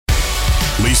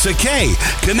Lisa Kay,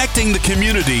 connecting the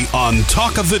community on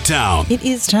Talk of the Town. It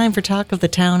is time for Talk of the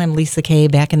Town. I'm Lisa Kay,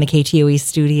 back in the KTOE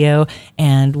studio,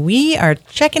 and we are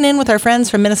checking in with our friends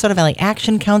from Minnesota Valley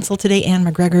Action Council today. Ann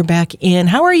Macgregor back in.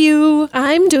 How are you?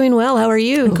 I'm doing well. How are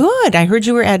you? Good. I heard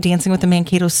you were at Dancing with the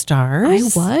Mankato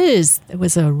Stars. I was. It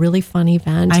was a really fun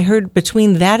event. I heard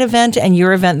between that event and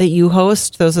your event that you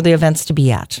host, those are the events to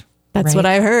be at. That's right? what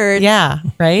I heard. Yeah,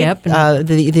 right? Yep.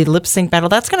 The lip sync battle,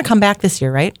 that's going to come back this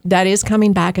year, right? That is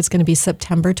coming back. It's going to be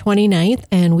September 29th,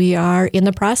 and we are in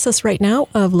the process right now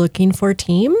of looking for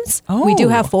teams. Oh. We do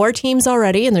have 4 teams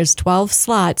already, and there's 12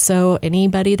 slots. So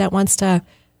anybody that wants to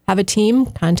have a team,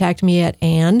 contact me at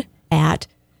ann@mnvac.org.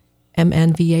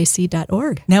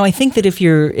 Now, I think that if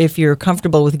you're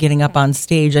comfortable with getting up on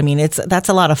stage, I mean, that's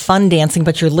a lot of fun dancing,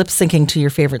 but you're lip syncing to your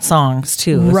favorite songs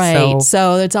too. Right.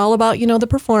 So it's all about, the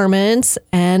performance,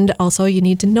 and also you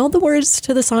need to know the words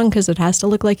to the song because it has to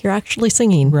look like you're actually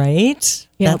singing. Right.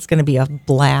 Yep. That's going to be a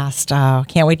blast.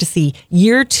 Can't wait to see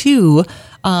year 2.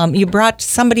 You brought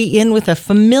somebody in with a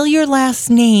familiar last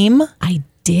name. I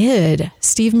did.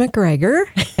 Steve Macgregor.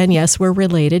 And yes, we're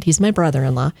related. He's my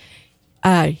brother-in-law.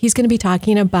 He's going to be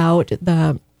talking about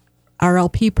the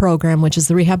RLP program, which is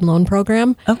the Rehab Loan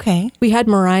Program. Okay. We had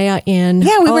Mariah in.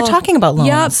 Yeah, we were talking about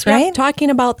loans, right? Yep,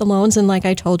 talking about the loans. And like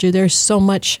I told you, there's so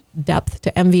much depth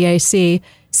to MVAC.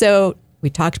 So we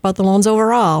talked about the loans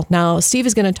overall. Now, Steve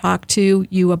is going to talk to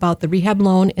you about the rehab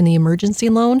loan and the emergency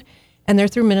loan. And they're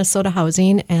through Minnesota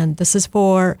Housing. And this is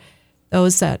for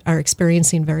those that are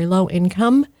experiencing very low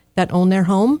income that own their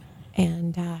home.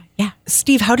 And yeah.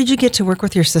 Steve, how did you get to work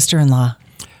with your sister-in-law?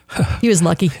 He was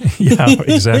lucky. Yeah,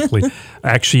 exactly.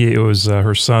 Actually, it was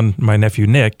her son, my nephew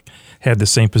Nick, had the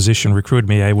same position, recruited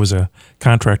me. I was a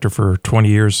contractor for 20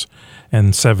 years,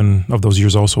 and 7 of those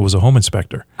years also was a home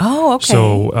inspector. Oh, okay.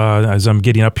 So as I'm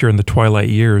getting up here in the twilight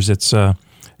years, it's a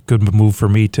good move for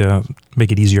me to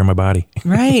make it easier on my body.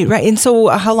 Right. And so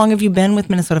how long have you been with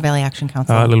Minnesota Valley Action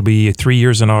Council? It'll be 3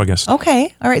 years in August.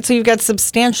 Okay. All right. So you've got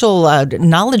substantial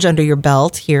knowledge under your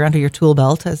belt here, under your tool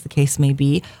belt, as the case may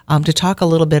be, to talk a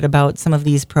little bit about some of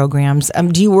these programs.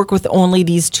 Do you work with only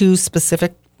these 2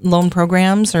 specific loan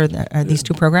programs, or are these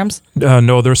 2 programs?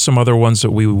 No, there's some other ones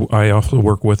that I also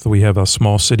work with. We have a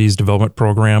small cities development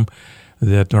program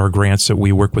that are grants that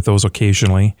we work with those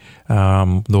occasionally.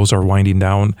 Those are winding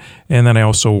down. And then I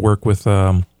also work with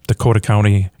Dakota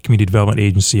County Community Development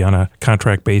Agency on a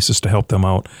contract basis to help them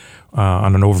out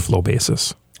on an overflow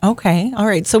basis. Okay. All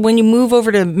right. So when you move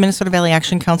over to Minnesota Valley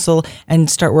Action Council and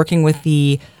start working with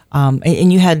the,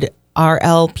 and you had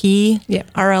RLP? Yeah,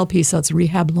 RLP, so it's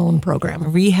Rehab Loan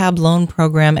Program. Rehab Loan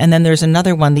Program. And then there's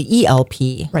another one, the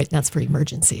ELP. Right, that's for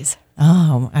emergencies.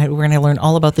 Oh, we're going to learn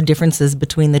all about the differences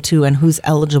between the 2 and who's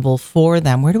eligible for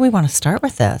them. Where do we want to start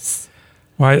with this?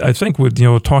 Well, I think with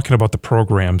talking about the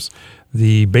programs,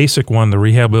 the basic one, the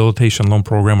Rehabilitation Loan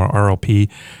Program, or RLP,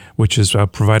 which is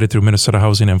provided through Minnesota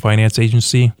Housing and Finance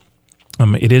Agency,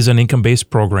 it is an income-based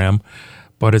program,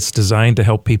 but it's designed to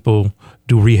help people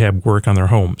do rehab work on their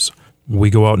homes.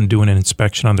 We go out and do an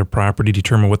inspection on their property,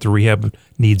 determine what the rehab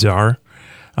needs are.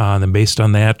 Then based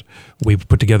on that, we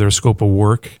put together a scope of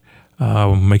work,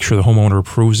 make sure the homeowner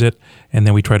approves it, and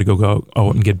then we try to go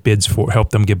out and get bids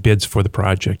help them get bids for the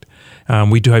project.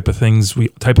 Type of things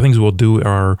we'll do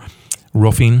are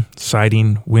roofing,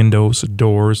 siding, windows,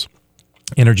 doors,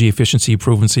 energy efficiency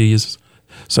improvements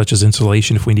such as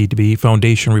insulation if we need to be,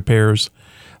 foundation repairs,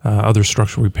 other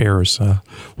structural repairs.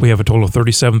 We have a total of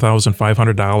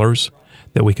 $37,500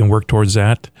 that we can work towards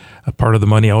that. A part of the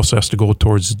money also has to go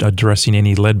towards addressing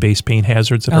any lead-based paint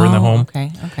hazards that are in the home.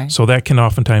 Okay. So that can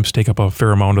oftentimes take up a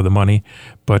fair amount of the money,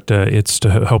 but it's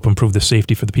to help improve the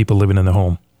safety for the people living in the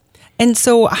home. And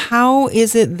so how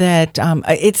is it that,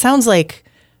 it sounds like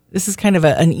this is kind of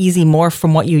an easy morph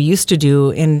from what you used to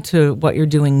do into what you're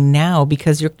doing now,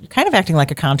 because you're kind of acting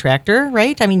like a contractor,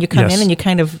 right? I mean, you come in and you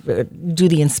kind of do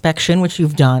the inspection, which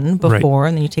you've done before,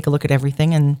 and then you take a look at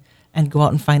everything and go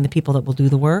out and find the people that will do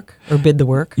the work or bid the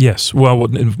work. Yes. Well,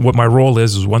 what my role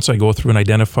is once I go through and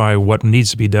identify what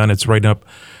needs to be done, it's writing up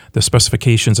the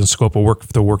specifications and scope of work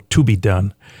for the work to be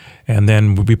done. And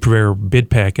then we prepare bid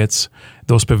packets.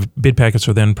 Those bid packets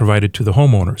are then provided to the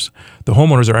homeowners. The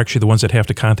homeowners are actually the ones that have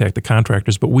to contact the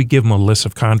contractors, but we give them a list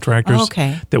of contractors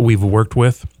that we've worked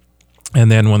with. And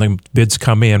then when the bids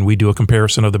come in, we do a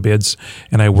comparison of the bids,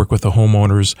 and I work with the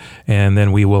homeowners, and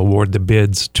then we will award the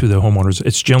bids to the homeowners.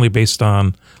 It's generally based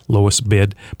on lowest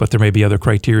bid, but there may be other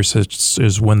criteria such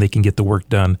as when they can get the work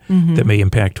done that may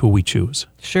impact who we choose.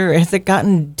 Sure. Has it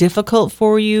gotten difficult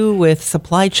for you with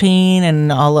supply chain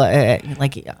and all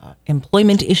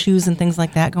employment issues and things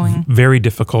like that going? Very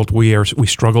difficult. We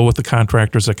struggle with the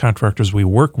contractors. The contractors we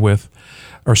work with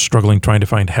are struggling trying to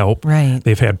find help. Right.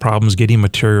 They've had problems getting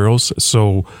materials.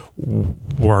 So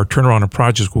our turnaround on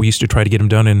projects, we used to try to get them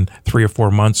done in 3 or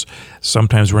 4 months.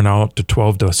 Sometimes we're now up to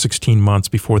 12 to 16 months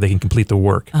before they can complete the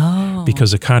work. Oh.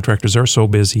 Because the contractors are so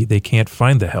busy, they can't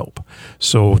find the help.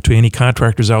 So to any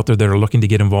contractors out there that are looking to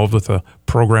get involved with a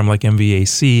program like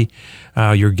MVAC,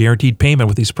 you're guaranteed payment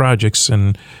with these projects,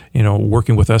 and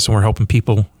working with us, and we're helping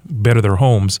people better their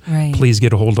homes. Right. Please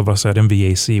get a hold of us at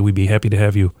MVAC. We'd be happy to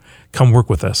have you come work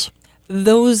with us.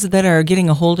 Those that are getting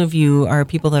a hold of you are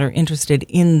people that are interested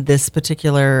in this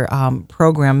particular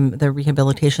program, the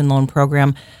rehabilitation loan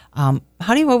program.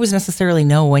 How do you always necessarily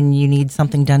know when you need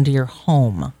something done to your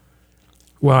home?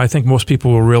 Well, I think most people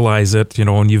will realize that,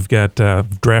 when you've got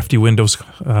drafty windows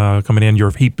coming in, your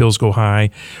heat bills go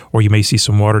high, or you may see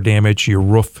some water damage, your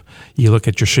roof, you look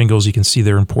at your shingles, you can see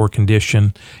they're in poor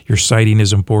condition, your siding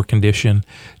is in poor condition.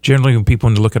 Generally, when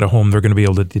people look at a home, they're going to be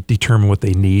able to determine what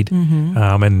they need,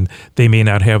 and they may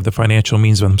not have the financial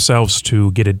means themselves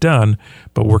to get it done,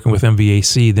 but working with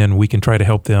MVAC, then we can try to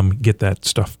help them get that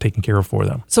stuff taken care of for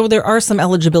them. So there are some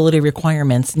eligibility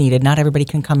requirements needed. Not everybody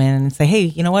can come in and say, hey,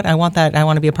 you know what, I want that. I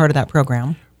want to be a part of that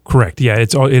program. Correct. Yeah,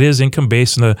 it is income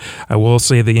based, and I will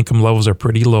say the income levels are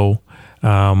pretty low.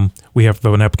 We have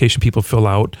an application people fill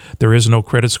out. There is no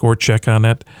credit score check on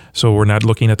it, so we're not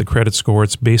looking at the credit score.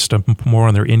 It's based more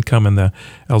on their income and the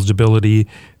eligibility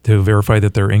to verify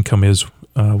that their income is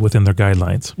within their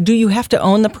guidelines. Do you have to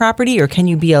own the property, or can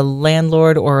you be a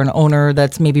landlord or an owner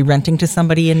that's maybe renting to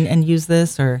somebody and use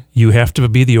this? Or you have to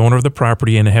be the owner of the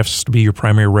property, and it has to be your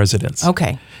primary residence.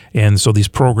 Okay. And so these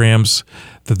programs,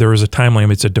 that there is a time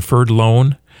limit. It's a deferred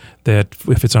loan that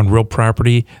if it's on real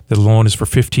property, the loan is for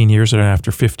 15 years, and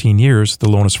after 15 years, the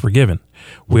loan is forgiven.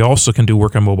 We also can do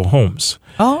work on mobile homes.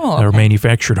 Oh, okay. Or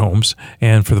manufactured homes.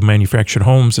 And for the manufactured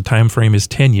homes, the time frame is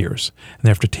 10 years. And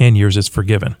after 10 years, it's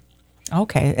forgiven.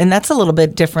 Okay, and that's a little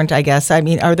bit different, I guess. I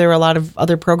mean, are there a lot of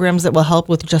other programs that will help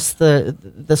with just the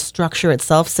structure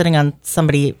itself, sitting on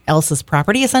somebody else's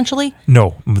property, essentially?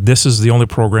 No, this is the only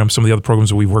program. Some of the other programs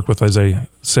that we've worked with, as I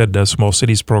said, small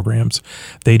cities programs,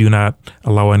 they do not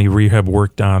allow any rehab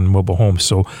work on mobile homes.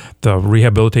 So the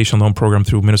rehabilitation loan program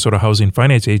through Minnesota Housing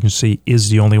Finance Agency is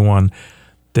the only one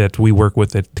that we work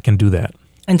with that can do that.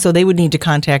 And so they would need to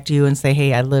contact you and say,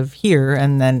 hey, I live here.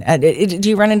 And then do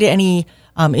you run into any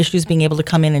issues being able to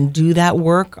come in and do that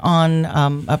work on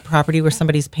a property where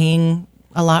somebody's paying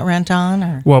a lot rent on?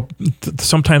 Or? Well,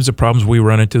 sometimes the problems we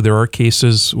run into, there are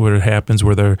cases where it happens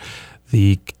where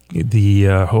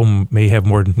the home may have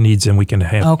more needs than we can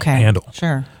handle.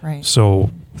 Sure, right.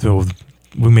 So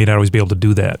we may not always be able to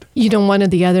do that. One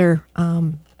of the other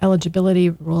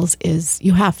eligibility rules is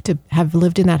you have to have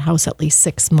lived in that house at least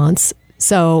 6 months.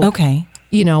 So, okay.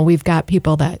 We've got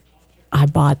people that I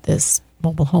bought this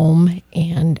mobile home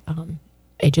and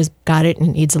I just got it and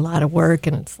it needs a lot of work,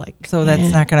 and it's like, so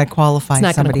that's not going to qualify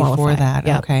somebody for that.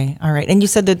 Yep. Okay, all right. And you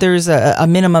said that there's a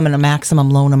minimum and a maximum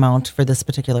loan amount for this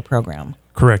particular program.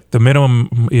 Correct. The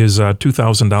minimum is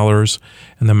 $2,000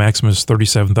 and the maximum is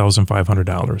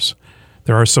 $37,500.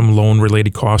 There are some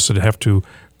loan-related costs that have to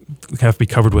be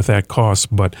covered with that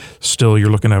cost, but still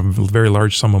you're looking at a very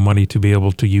large sum of money to be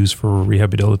able to use for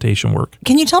rehabilitation work.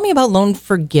 Can you tell me about loan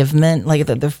forgiveness, like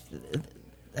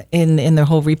in the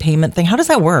whole repayment thing? How does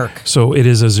that work? So it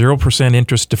is a 0%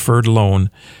 interest deferred loan,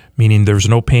 meaning there's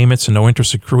no payments and no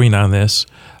interest accruing on this.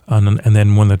 And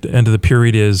then when the end of the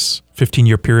period is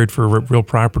 15-year period for real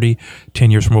property, 10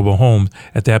 years for mobile homes,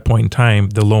 at that point in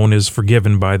time, the loan is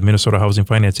forgiven by the Minnesota Housing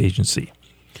Finance Agency.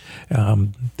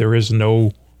 There is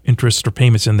no interest or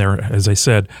payments in there, as I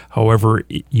said. However,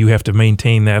 you have to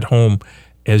maintain that home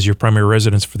as your primary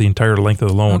residence for the entire length of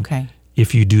the loan. Okay.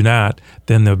 If you do not,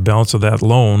 then the balance of that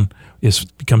loan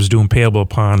becomes due and payable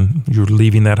upon you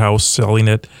leaving that house, selling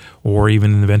it, or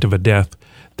even in the event of a death,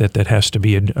 that has to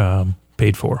be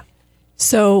paid for.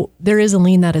 So there is a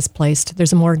lien that is placed.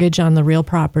 There's a mortgage on the real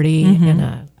property and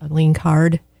a lien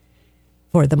card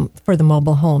for the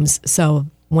mobile homes. So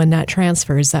when that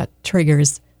transfers, that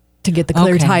triggers to get the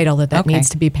clear title that needs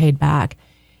to be paid back.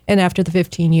 And after the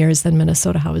 15 years, then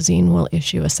Minnesota Housing will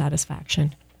issue a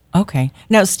satisfaction. Okay.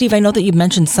 Now, Steve, I know that you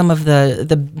mentioned some of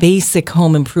the basic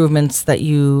home improvements that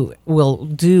you will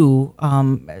do.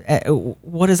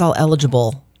 What is all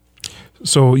eligible?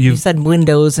 So you said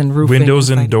windows and roofing. Windows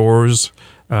and doors,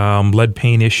 lead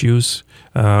paint issues.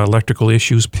 electrical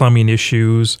issues, plumbing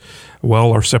issues, well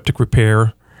or septic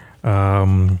repair,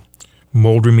 mold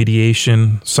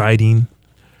remediation, siding,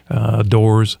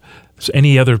 doors, so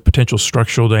any other potential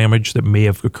structural damage that may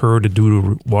have occurred due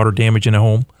to water damage in a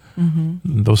home,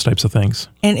 those types of things.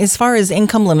 And as far as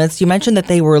income limits, you mentioned that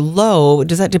they were low.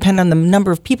 Does that depend on the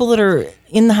number of people that are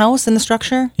in the house, in the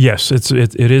structure? Yes, it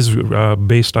is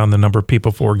based on the number of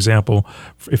people. For example,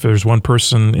 if there's one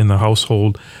person in the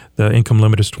household, the income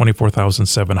limit is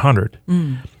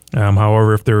 $24,700.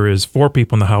 However, if there is 4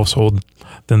 people in the household,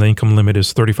 then the income limit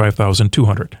is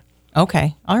 $35,200.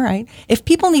 Okay. All right. If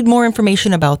people need more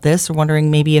information about this or wondering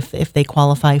maybe if they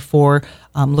qualify for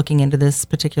looking into this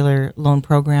particular loan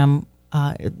program,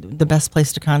 the best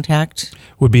place to contact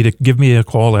would be to give me a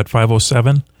call at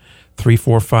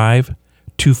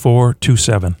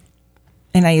 507-345-2427.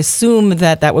 And I assume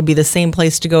that would be the same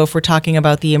place to go if we're talking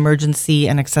about the Emergency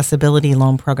and Accessibility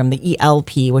Loan Program, the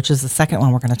ELP, which is the second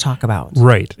one we're going to talk about.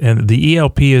 Right. And the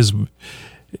ELP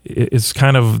it's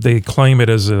kind of, they claim it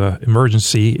as an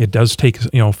emergency. It does take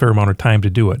a fair amount of time to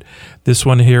do it. This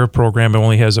one here program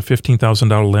only has a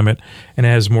 $15,000 limit and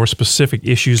has more specific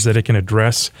issues that it can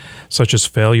address, such as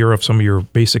failure of some of your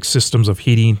basic systems of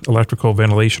heating, electrical,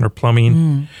 ventilation, or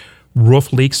plumbing,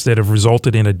 roof leaks that have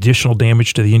resulted in additional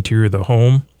damage to the interior of the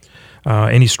home,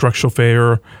 any structural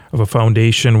failure of a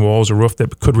foundation, walls, or roof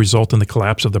that could result in the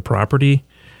collapse of the property.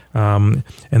 And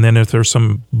then if there's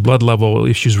some blood level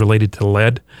issues related to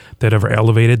lead that are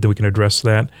elevated, then we can address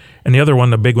that. And the other one,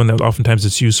 the big one that oftentimes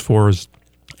it's used for, is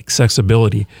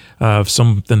accessibility. If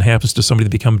something happens to somebody to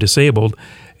become disabled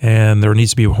and there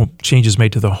needs to be changes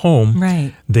made to the home,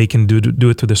 right, they can do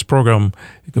it through this program.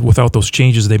 Without those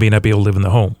changes, they may not be able to live in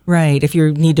the home. Right. If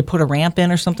you need to put a ramp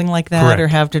in or something like that, correct, or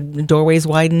have doorways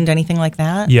widened, anything like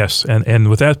that? Yes. And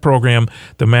with that program,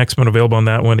 the maximum available on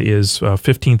that one is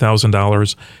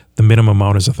 $15,000. The minimum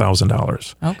amount is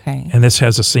 $1,000. Okay. And this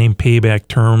has the same payback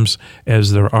terms as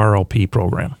the RLP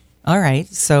program. All right.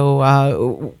 So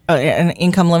and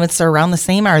income limits are around the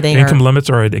same? Income limits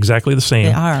are exactly the same.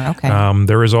 They are, okay.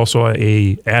 There is also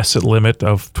a asset limit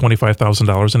of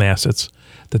 $25,000 in assets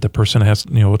that the person has,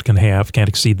 can't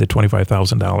exceed the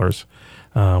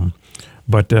 $25,000.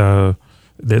 But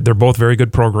they're both very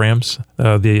good programs.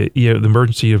 The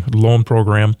emergency loan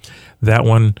program, that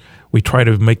one, we try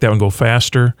to make that one go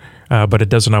faster, but it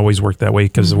doesn't always work that way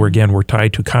because, we're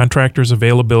tied to contractors'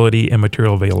 availability and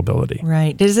material availability.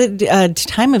 Right. Does it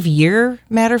time of year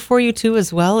matter for you too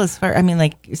as well?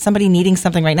 Like somebody needing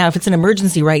something right now, if it's an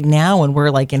emergency right now and we're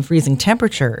like in freezing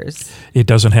temperatures. It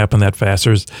doesn't happen that fast.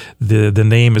 The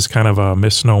name is kind of a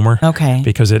misnomer. Okay.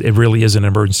 Because it really is an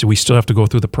emergency. We still have to go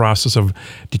through the process of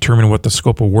determining what the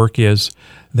scope of work is,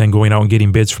 then going out and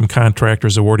getting bids from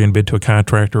contractors, awarding a bid to a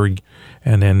contractor,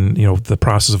 and then the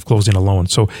process of closing a loan.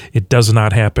 So it does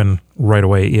not happen right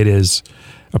away. It is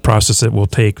a process that will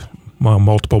take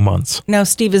multiple months. Now,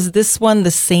 Steve, is this one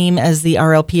the same as the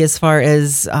RLP as far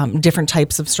as different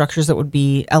types of structures that would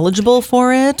be eligible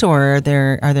for it, or are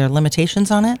there limitations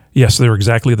on it? Yes, they're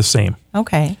exactly the same.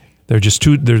 Okay. They're just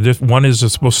two. One is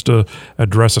supposed to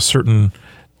address a certain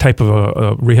type of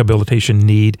a rehabilitation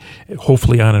need,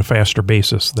 hopefully on a faster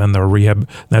basis than the rehab.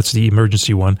 That's the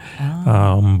emergency one.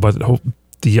 But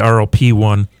the RLP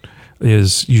one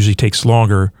usually takes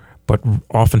longer, but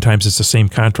oftentimes it's the same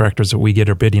contractors that we get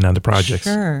are bidding on the projects.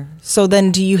 Sure. So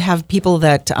then do you have people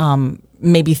that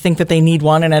maybe think that they need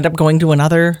one and end up going to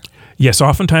another? Yes,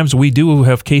 oftentimes we do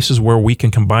have cases where we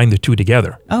can combine the two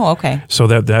together. Oh, okay. So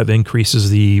that increases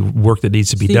the work that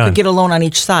needs to be done. So you could get a loan on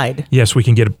each side. Yes, we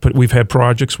can get. We've had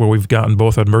projects where we've gotten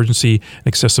both an emergency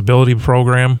accessibility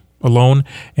program, a loan,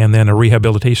 and then a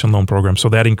rehabilitation loan program. So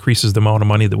that increases the amount of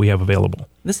money that we have available.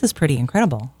 This is pretty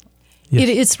incredible. Yes.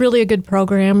 It's really a good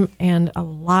program, and a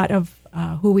lot of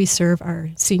who we serve are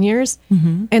seniors,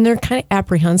 and they're kind of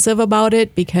apprehensive about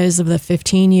it because of the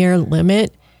 15-year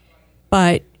limit.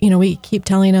 But, we keep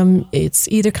telling them it's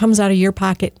either comes out of your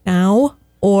pocket now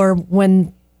or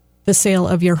when the sale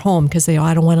of your home, because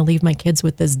I don't want to leave my kids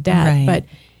with this debt. Right. But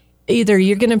either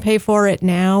you're going to pay for it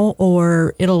now,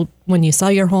 or when you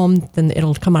sell your home, then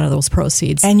it'll come out of those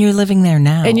proceeds. And you're living there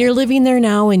now. And you're living there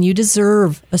now, and you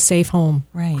deserve a safe home.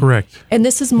 Right. Correct. And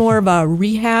this is more of a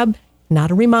rehab,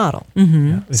 not a remodel.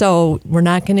 Mm-hmm. So we're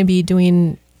not going to be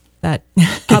doing that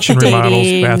kitchen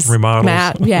remodels, bathroom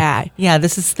remodels. Yeah,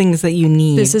 this is things that you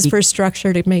need. This is for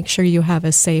structure to make sure you have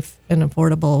a safe and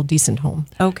affordable, decent home.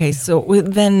 Okay, so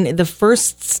then the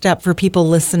first step for people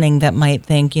listening that might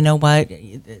think, you know what,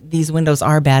 these windows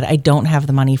are bad. I don't have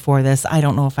the money for this. I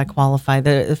don't know if I qualify.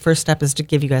 The first step is to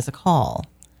give you guys a call.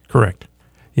 Correct.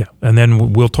 Yeah, and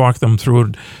then we'll talk them through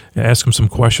it, ask them some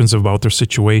questions about their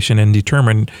situation, and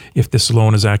determine if this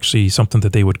loan is actually something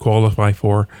that they would qualify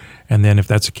for. And then if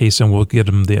that's the case, then we'll get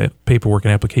them the paperwork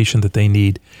and application that they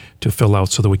need to fill out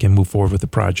so that we can move forward with the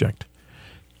project.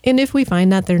 And if we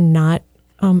find that they're not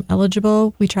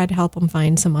eligible, we try to help them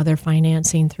find some other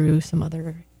financing through some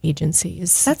other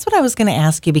agencies. That's what I was going to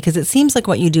ask you, because it seems like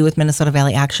what you do with Minnesota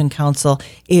Valley Action Council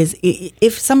is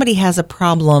if somebody has a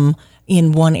problem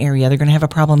in one area, they're going to have a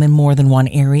problem in more than one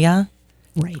area.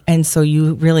 Right. And so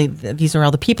you really, these are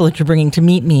all the people that you're bringing to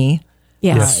meet me.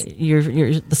 Yes.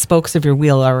 You're the spokes of your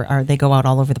wheel are they go out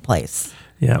all over the place.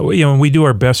 Yeah, well, we do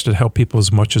our best to help people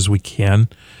as much as we can.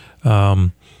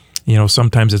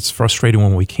 Sometimes it's frustrating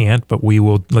when we can't, but we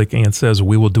will, like Ann says,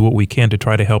 we will do what we can to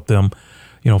try to help them,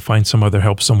 find some other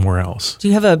help somewhere else. Do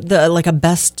you have a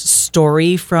best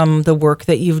story from the work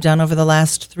that you've done over the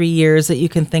last 3 years that you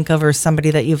can think of, or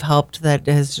somebody that you've helped that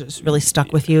has just really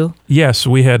stuck with you? Yes,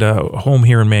 we had a home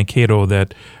here in Mankato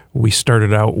that we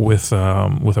started out with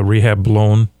a rehab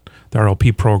loan, the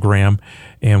RLP program,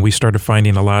 and we started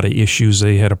finding a lot of issues.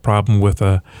 They had a problem with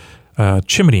a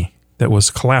chimney that was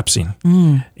collapsing.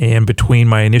 And between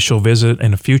my initial visit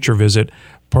and a future visit,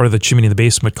 part of the chimney in the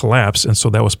basement collapsed, and so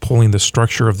that was pulling the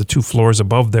structure of the 2 floors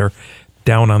above there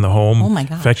down on the home, oh my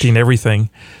gosh, affecting everything.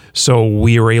 So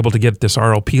we were able to get this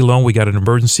RLP loan. We got an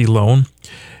emergency loan,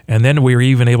 and then we were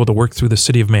even able to work through the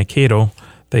city of Mankato.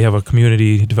 They have a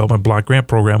community development block grant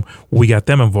program. We got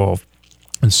them involved,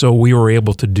 and so we were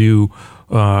able to do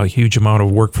a huge amount of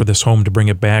work for this home to bring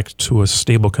it back to a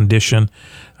stable condition,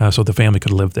 so the family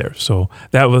could live there. So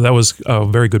that was a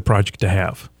very good project to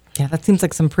have. Yeah, that seems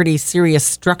like some pretty serious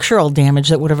structural damage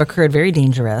that would have occurred. Very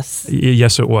dangerous.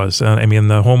 Yes, it was. The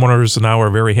homeowners now are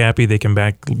very happy. They can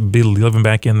be living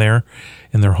back in their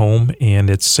home, and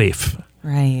it's safe.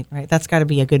 Right. That's got to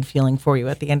be a good feeling for you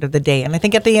at the end of the day. And I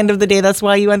think at the end of the day, that's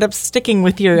why you end up sticking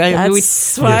with your...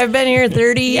 That's why I've been here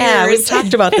 30 years. Yeah, we've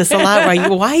talked about this a lot.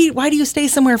 Why do you stay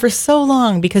somewhere for so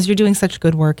long? Because you're doing such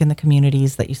good work in the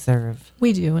communities that you serve.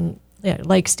 We do. And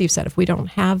like Steve said, if we don't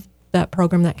have that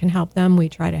program that can help them, we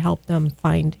try to help them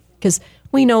find... Because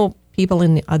we know people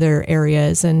in the other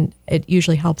areas, and it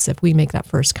usually helps if we make that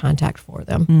first contact for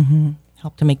them. Mm-hmm.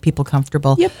 Help to make people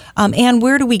comfortable. Yep. And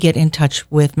where do we get in touch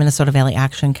with Minnesota Valley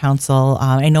Action Council?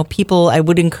 I know I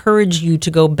would encourage you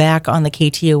to go back on the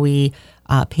KTOE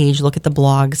page, look at the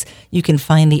blogs. You can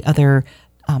find the other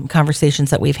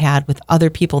conversations that we've had with other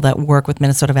people that work with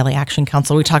Minnesota Valley Action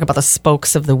Council. We talk about the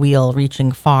spokes of the wheel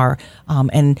reaching far,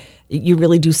 and you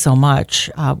really do so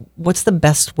much. What's the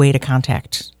best way to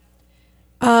contact?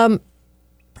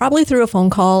 Probably through a phone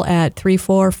call at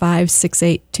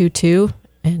 345-6822,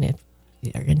 and if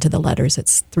you're into the letters,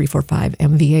 it's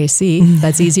 345-MVAC.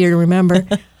 That's easier to remember.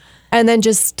 And then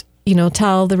just,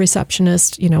 tell the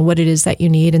receptionist, what it is that you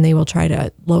need, and they will try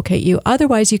to locate you.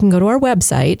 Otherwise, you can go to our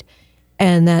website,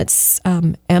 and that's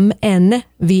mnvac.org,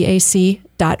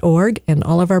 and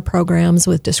all of our programs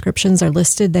with descriptions are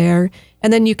listed there.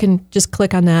 And then you can just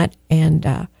click on that, and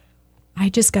I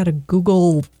just got a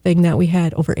Google thing that we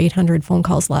had over 800 phone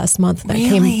calls last month that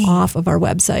came off of our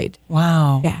website.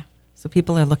 Wow. Yeah. So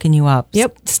people are looking you up.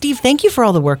 Yep. Steve, thank you for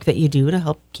all the work that you do to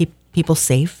help keep people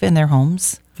safe in their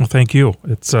homes. Well, thank you.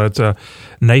 It's a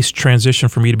nice transition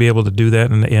for me to be able to do that,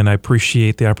 and I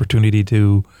appreciate the opportunity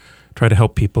to try to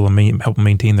help people and help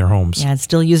maintain their homes. Yeah, and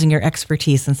still using your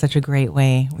expertise in such a great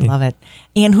way. We love it.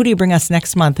 And who do you bring us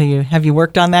next month? Have you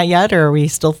worked on that yet, or are we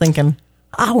still thinking?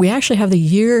 Oh, we actually have the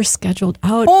year scheduled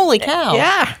out. Holy cow.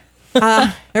 Yeah.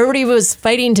 Everybody was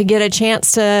fighting to get a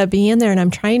chance to be in there, and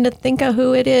I'm trying to think of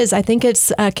who it is. I think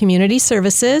it's Community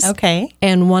Services. Okay.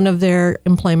 And one of their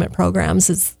employment programs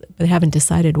is, they haven't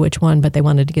decided which one, but they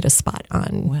wanted to get a spot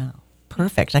on. Wow.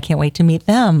 Perfect. I can't wait to meet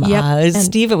them. Yep.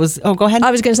 Steve, go ahead.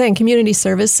 I was going to say, in Community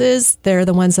Services, they're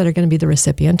the ones that are going to be the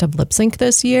recipient of Lip Sync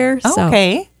this year. Oh,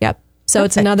 okay. Yep. So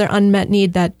Perfect. It's another unmet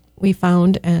need that we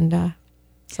found, and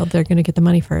so they're going to get the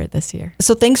money for it this year.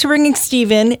 So thanks for bringing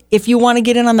Steve in. If you want to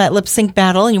get in on that lip sync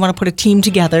battle and you want to put a team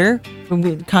together,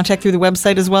 contact through the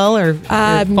website as well, or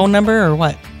phone number, or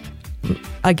what?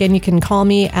 Again, you can call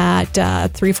me at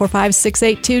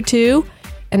 345-6822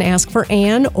 and ask for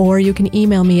Ann, or you can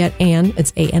email me at Ann,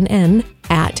 it's ANN,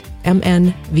 at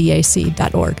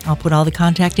mnvac.org. I'll put all the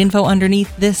contact info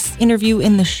underneath this interview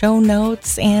in the show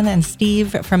notes. Ann and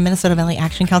Steve from Minnesota Valley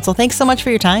Action Council, thanks so much for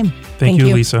your time. Thank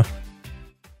you, Lisa.